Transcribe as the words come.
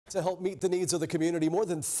To help meet the needs of the community, more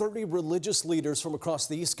than 30 religious leaders from across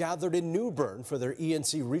the East gathered in New Bern for their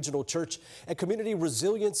ENC Regional Church and Community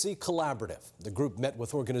Resiliency Collaborative. The group met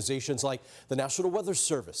with organizations like the National Weather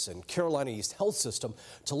Service and Carolina East Health System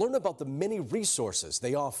to learn about the many resources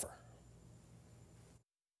they offer.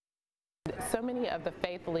 So many of the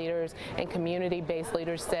faith leaders and community-based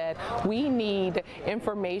leaders said we need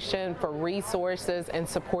information for resources and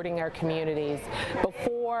supporting our communities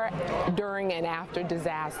before, during, and after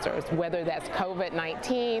disasters, whether that's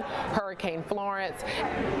COVID-19, Hurricane Florence,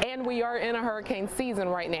 and we are in a hurricane season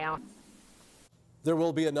right now. There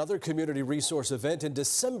will be another community resource event in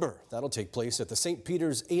December. That'll take place at the St.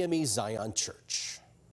 Peter's AME Zion Church.